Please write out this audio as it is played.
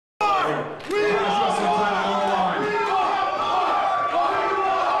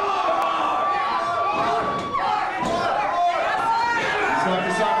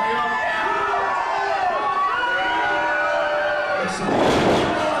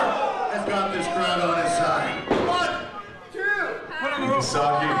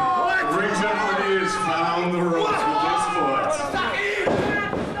Kasaki, ring jeopardy is found the ropes with this foot.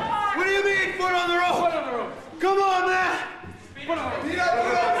 What do you mean, foot on the rope? Foot on the rope. Come on, man. Foot on the rope.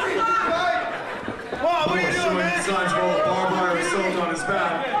 What are you doing, man? Signs roll, barbed wire assault on his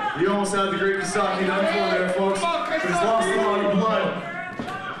back. He almost had the Great Kasaki done for there, folks. But he's lost a lot of blood.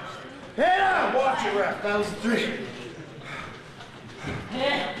 Head up! Watch it, ref. That was 3.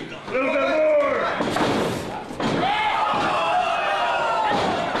 A little bit more!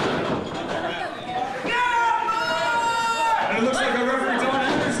 And it looks like our referee Don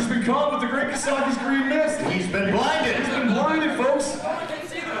Anders has been caught with the Great Kasaki's green mist. He's been blinded. He's been blinded, folks.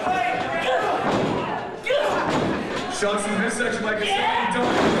 Shots in the midsection by Kasaki. Don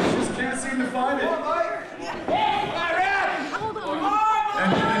Anders just can't seem to find it.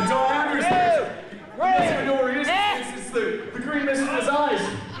 And Don Anders, he doesn't even know where he is. It's the green mist in his eyes.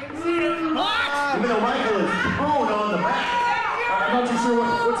 Even though Michael is prone on the back. I'm not too sure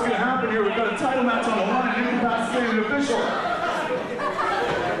what's going to happen here. We've got a title match on the line. Incapacitated official.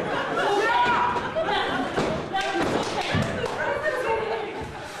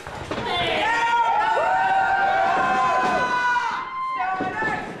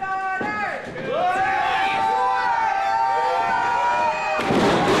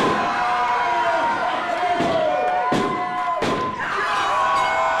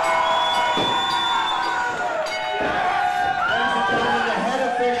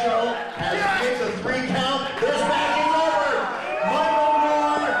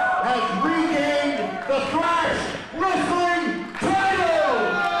 The Thrash Wrestling title!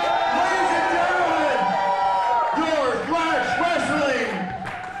 Ladies and gentlemen, your Thrash Wrestling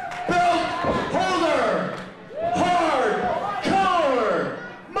belt holder, hard collar,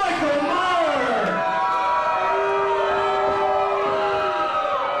 Michael Moore!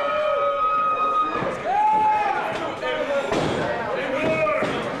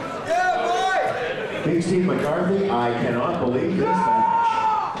 Big Steve McCarthy, I cannot believe this match.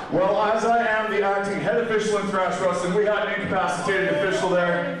 Well, as I am the acting head official in Thrash Wrestling, we had an incapacitated official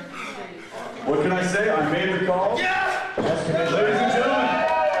there. What can I say? I made the call. Yeah! Ladies and gentlemen,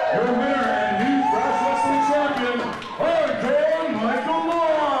 your winner and new Thrash Wrestling champion, Hardcore Michael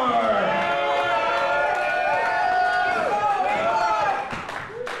Moore!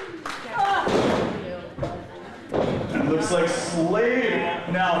 And it looks like Slade.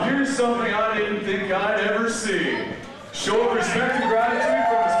 Now, here's something I didn't think I'd ever see. Show of respect and gratitude